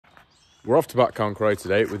We're off to Batcon Croy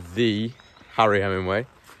today with the Harry Hemingway.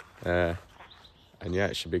 And yeah,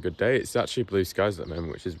 it should be a good day. It's actually blue skies at the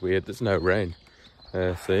moment, which is weird. There's no rain.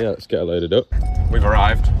 So yeah, let's get it loaded up. We've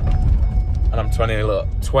arrived and I'm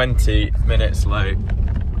 20 minutes late.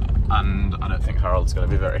 And I don't think Harold's going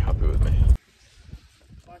to be very happy with me.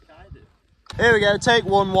 Like I do. Here we go, take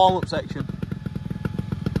one warm-up section.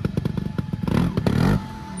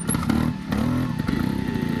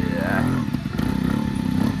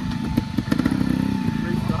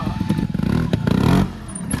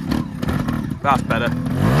 That's better.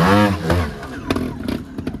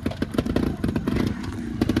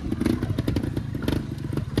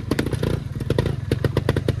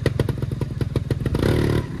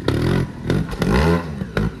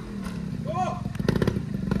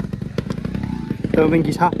 Don't think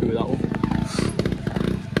he's happy with that one.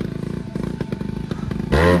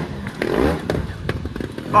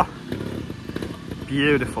 Oh,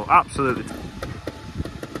 beautiful, absolutely.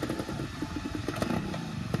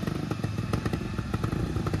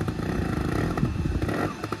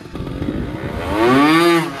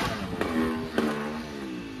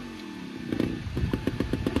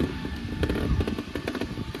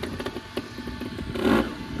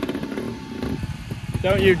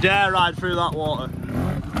 Don't you dare ride through that water.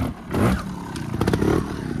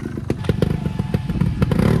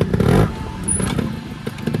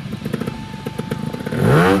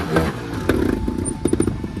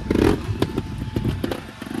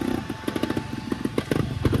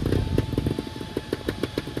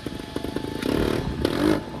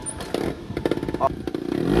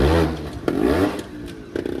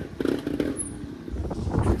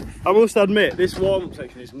 I must admit, this warm-up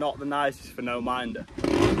section is not the nicest for no minder.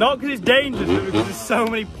 Not because it's dangerous, but because there's so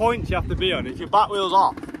many points you have to be on. If your back wheel's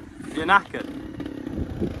off, you're knackered.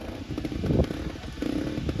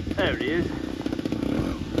 There he is.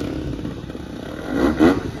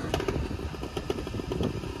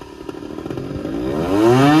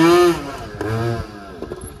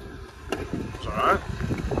 It's alright.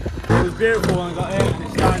 It was beautiful when I got here, and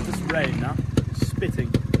it's starting to rain now. It's spitting.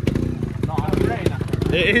 Not rain now.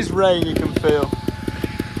 It is rain, you can feel.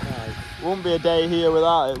 Wouldn't be a day here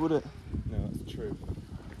without it, would it? No, that's true.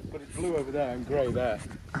 But it's blue over there and grey there.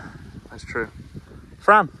 That's true.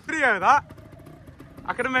 Fran. Video that.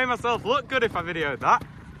 I could have made myself look good if I videoed that.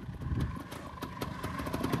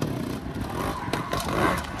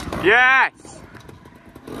 Yes!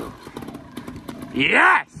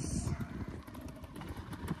 Yes!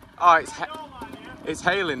 Oh, it's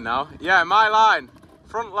hailing now. Yeah, my line.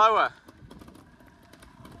 Front lower.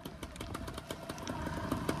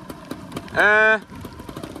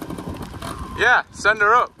 Yeah, send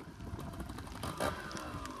her up.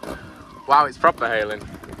 Wow, it's proper hailing.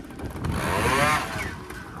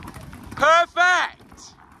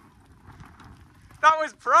 Perfect! That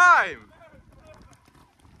was prime!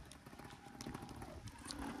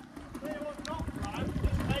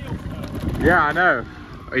 Yeah, I know.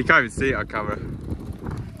 You can't even see it on camera.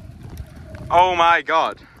 Oh my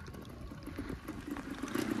god.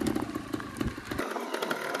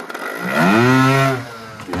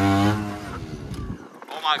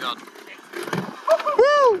 Oh my god.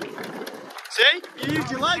 Woo! See? You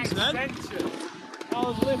used your legs then. I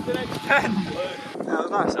was lifting extend. Yeah, that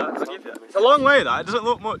was nice, that. I'll give you that. It's a long way, that. It doesn't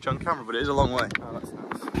look much on camera, but it is a long way. Oh, that's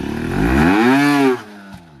nice.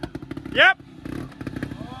 Yep.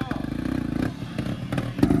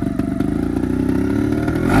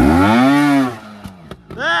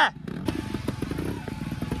 There.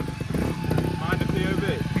 Mind the POV.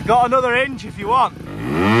 You've got another inch if you want.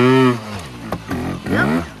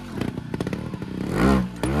 Yep.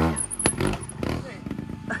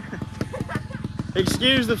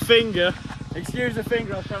 Excuse the finger. Excuse the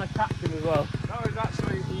finger, I was trying to catch him as well. That was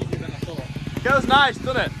actually easier than I thought. It goes nice,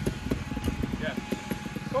 doesn't it? Yeah.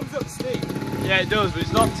 Comes up steep. Yeah, it does, but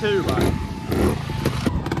it's not too bad.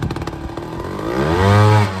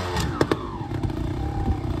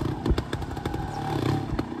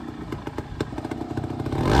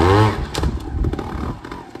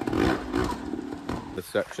 This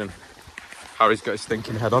section. Harry's got his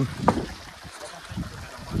thinking head on.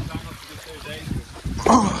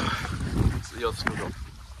 So you're snuggle.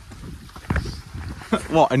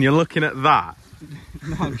 What, and you're looking at that?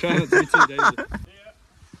 No, I'm trying not to be too dangerous.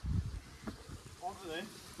 Onto this.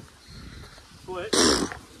 Split.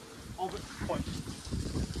 Over. Point.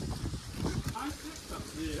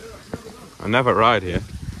 I never ride here.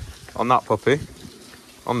 On that puppy.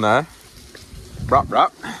 On there. Rap,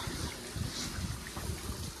 rap.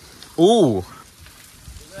 Ooh.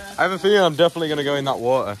 I have a feeling I'm definitely going to go in that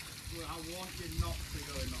water. I want you not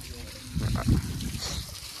to go in that water.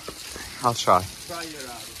 I'll try. Try your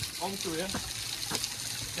ride. Onto here.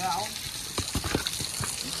 Down.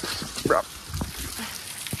 Bro.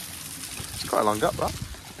 It's quite a long gap, that.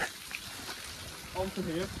 Onto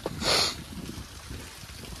here.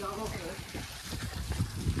 Down off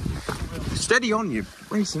there. Steady on, you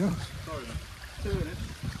racing up. Sorry, man. Turn it.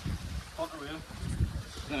 Onto here.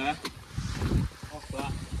 There. Off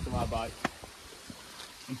that to my bike.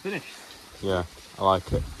 And finish. Yeah, I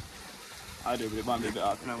like it. I do, but it might be a bit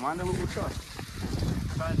hard to know. Mind a little try.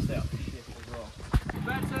 Try and stay up the shit as well.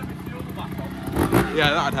 Better turn the fuel back on. Yeah,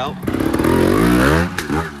 that'd help.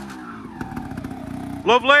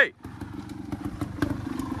 Lovely.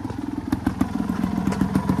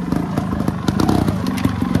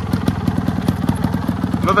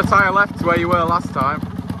 Another tyre left to where you were last time.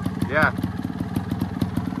 Yeah.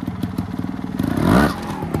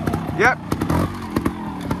 Yep.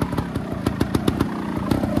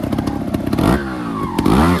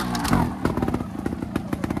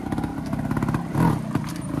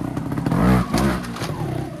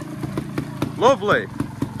 Lovely.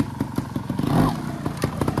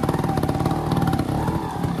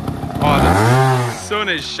 Oh, the sun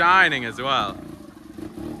is shining as well.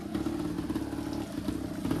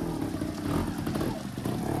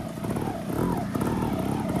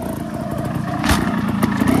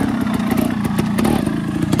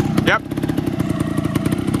 Yep.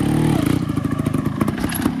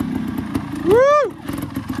 Woo!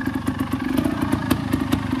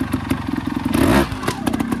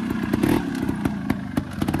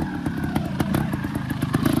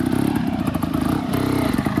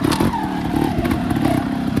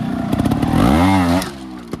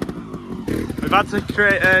 We've had to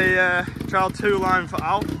create a trial 2 line for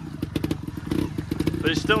Alf,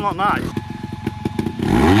 but it's still not nice.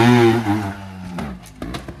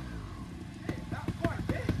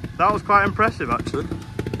 That was quite impressive, actually.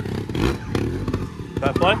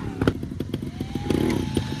 Fair play.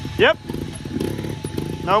 Yep.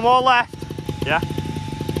 No more left. Yeah.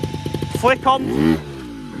 Flick on.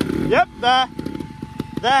 Yep, there.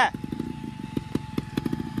 There.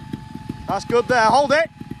 That's good there. Hold it.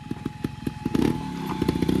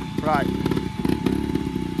 Right.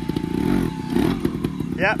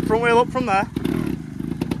 Yep, front wheel up from there.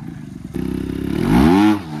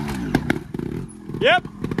 Yep.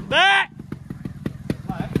 There!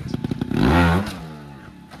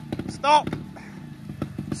 Stop!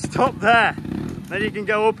 Stop there. Then you can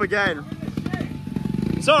go up again.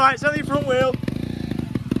 It's alright, it's only your front wheel.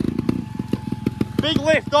 Big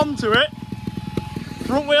lift onto it.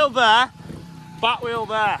 Front wheel there. Back wheel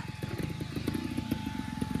there.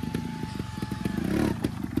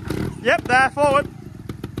 Yep, there, forward.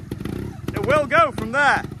 It will go from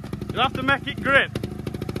there. You'll have to make it grip.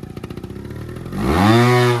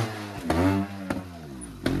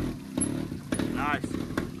 Nice.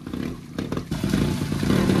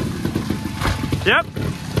 Yep.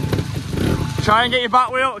 Try and get your back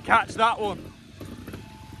wheel to catch that one.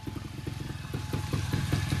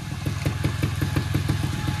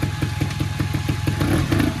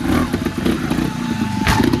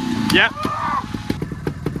 Yep.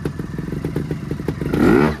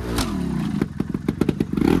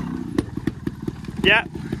 Yep.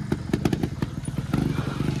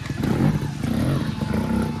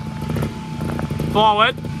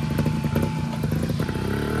 Forward.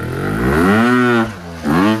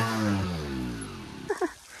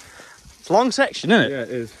 It's a long section, isn't it? Yeah, it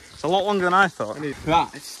is. It's a lot longer than I thought. And it's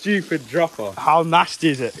that stupid drop off. How nasty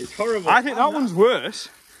is it? It's horrible. I think that one's worse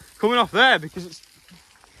coming off there because it's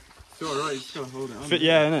It's alright, you just gotta hold it on. fit,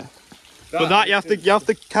 yeah, innit? But that you have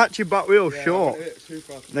to catch your back wheel short, Too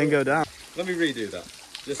far to then go down. Let me redo that.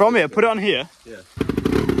 Just From here, put it on here. Yeah.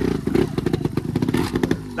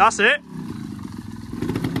 That's it.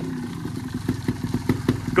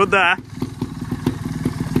 Good there.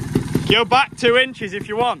 Go back 2 inches if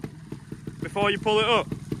you want before you pull it up.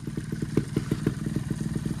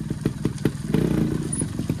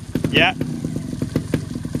 Yeah.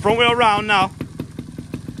 Front wheel round now.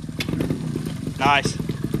 Nice.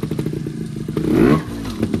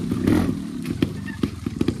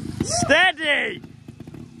 Steady!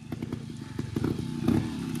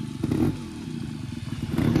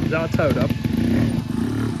 Is that a toad up?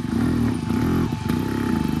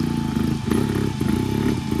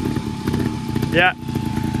 Yeah.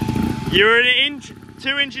 You were an inch,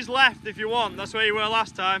 2 inches left if you want. That's where you were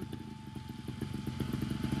last time.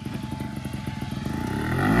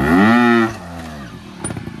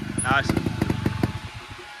 Nice.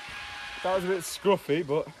 That was a bit scruffy,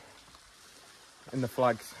 but in the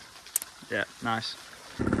flags. Yeah, nice.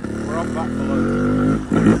 We're on back below.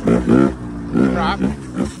 Right.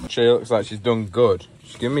 She looks like she's done good.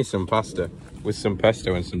 Just give me some pasta with some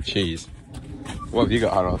pesto and some cheese. What have you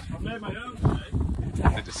got, Harold? I've made my own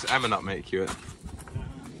today. Does Emma not make you it?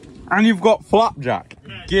 And you've got flapjack.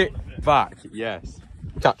 Yeah, Get back. Yes.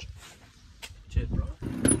 Catch. Cheers, bro.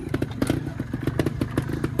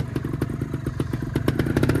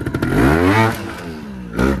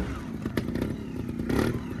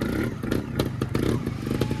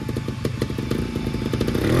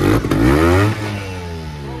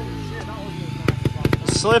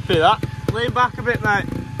 Slippy that. Lean back a bit, mate.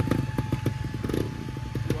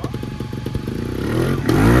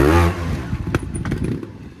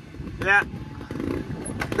 Yeah.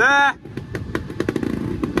 There.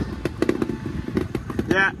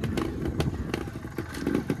 Yeah.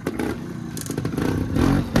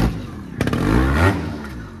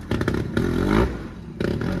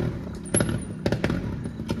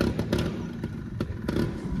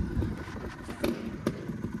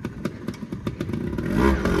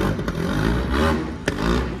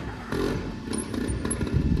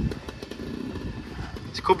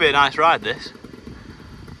 This could be a nice ride, this.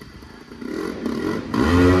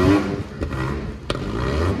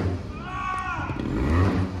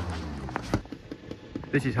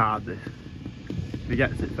 This is hard, this. If he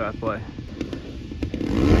gets it, fair play.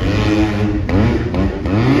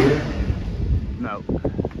 No,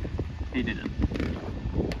 he didn't.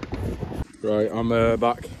 Right, I'm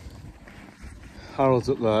back. Harold's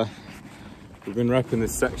up there. We've been repping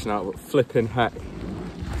this section out, but flipping heck,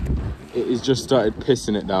 it has just started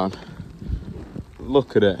pissing it down.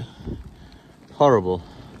 Look at it. Horrible.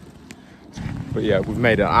 But yeah, we've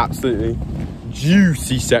made an absolutely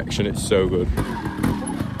juicy section. It's so good.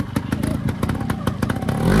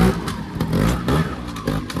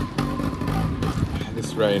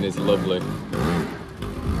 This rain is lovely.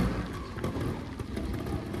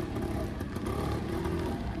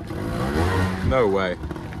 No way.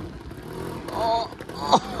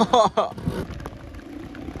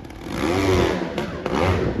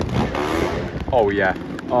 Oh yeah.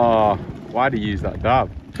 Oh, why'd he use that dab?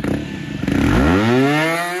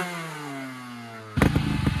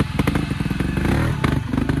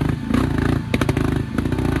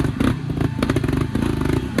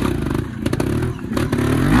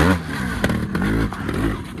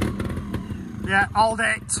 Yeah, hold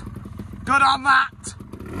it. Good on that.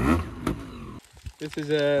 This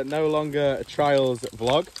is no longer a trials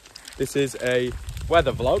vlog. This is a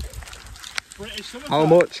weather vlog. British summertime. How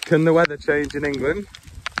much can the weather change in England?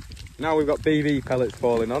 Now we've got BB pellets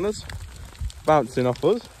falling on us, bouncing off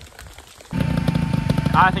us.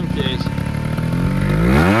 I think it is.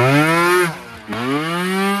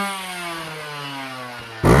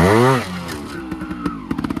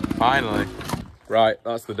 Finally. Right,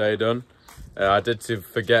 that's the day done. I did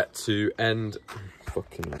forget to end...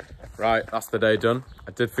 Right, that's the day done.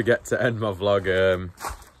 I did forget to end my vlog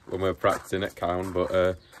when we were practicing at cowm,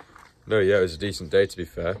 but no, yeah, it was a decent day to be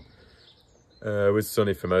fair. It was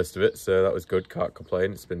sunny for most of it, so that was good, can't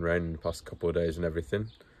complain. It's been raining the past couple of days and everything.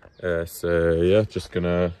 So yeah, just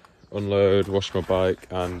gonna unload, wash my bike,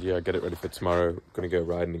 and yeah, get it ready for tomorrow. Gonna go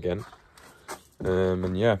riding again.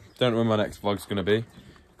 And yeah, don't know when my next vlog's gonna be.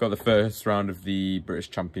 Got the first round of the British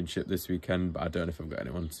Championship this weekend, but I don't know if I've got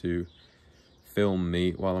anyone to film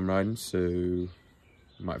me while I'm riding, so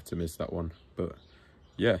I might have to miss that one. But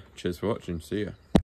yeah, cheers for watching, see ya.